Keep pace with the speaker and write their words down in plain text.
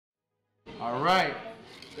All right.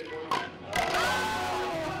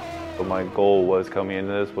 So my goal was coming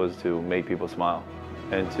into this was to make people smile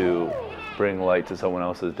and to bring light to someone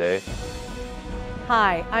else's day.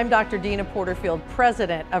 Hi, I'm Dr. Dina Porterfield,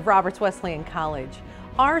 president of Roberts Wesleyan College.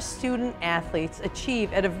 Our student athletes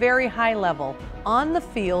achieve at a very high level on the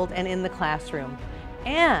field and in the classroom,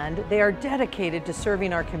 and they are dedicated to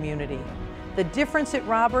serving our community. The difference at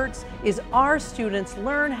Roberts is our students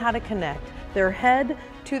learn how to connect their head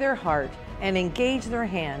to their heart and engage their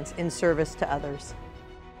hands in service to others.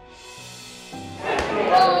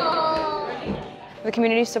 The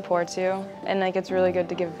community supports you, and like it's really good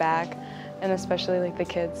to give back, and especially like the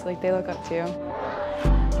kids, like they look up to you.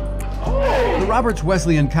 The Roberts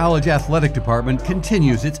Wesleyan College Athletic Department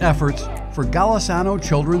continues its efforts for Golisano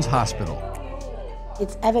Children's Hospital.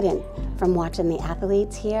 It's evident from watching the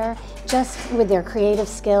athletes here, just with their creative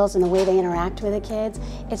skills and the way they interact with the kids.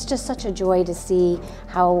 It's just such a joy to see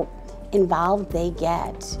how involved they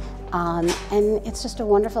get. And it's just a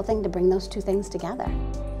wonderful thing to bring those two things together.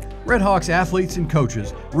 Redhawks athletes and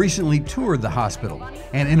coaches recently toured the hospital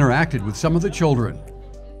and interacted with some of the children.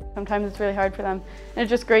 Sometimes it's really hard for them, and it's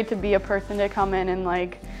just great to be a person to come in and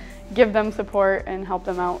like give them support and help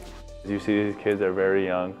them out. You see these kids are very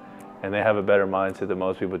young and they have a better mindset than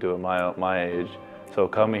most people do at my age. So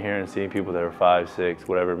coming here and seeing people that are 5, 6,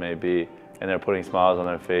 whatever it may be, and they're putting smiles on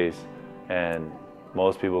their face, and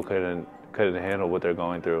most people couldn't handle what they're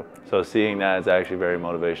going through. So seeing that is actually very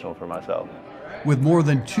motivational for myself. With more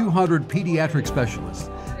than 200 pediatric specialists,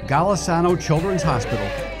 Golisano Children's Hospital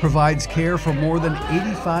provides care for more than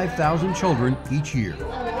 85,000 children each year.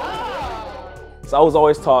 So I was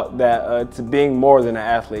always taught that to being more than an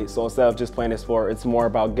athlete. So instead of just playing a sport, it's more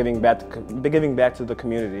about giving back to the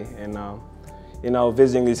community and you know,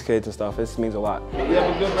 visiting these kids and stuff. It means a lot. You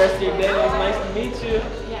have a good rest of your day. It was nice to meet you.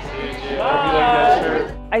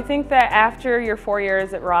 I think that after your 4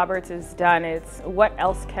 years at Roberts is done, it's what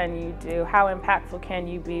else can you do? How impactful can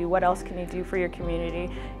you be? What else can you do for your community?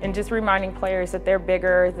 And just reminding players that they're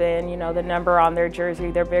bigger than, you know, the number on their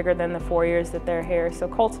jersey. They're bigger than the 4 years that they're here. So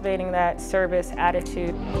cultivating that service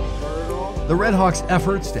attitude. The Redhawks'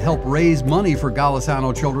 efforts to help raise money for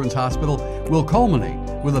Golisano Children's Hospital will culminate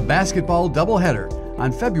with a basketball doubleheader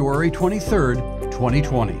on February 23rd,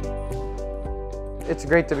 2020. It's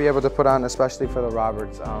great to be able to put on, especially for the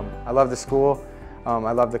Roberts. I love the school,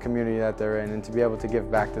 I love the community that they're in, and to be able to give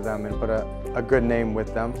back to them and put a good name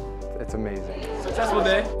with them, it's amazing. Successful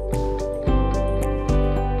day.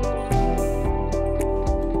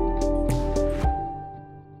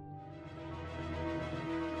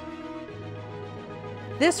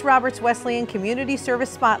 This Roberts Wesleyan Community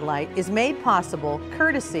Service Spotlight is made possible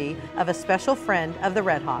courtesy of a special friend of the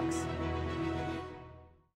Redhawks.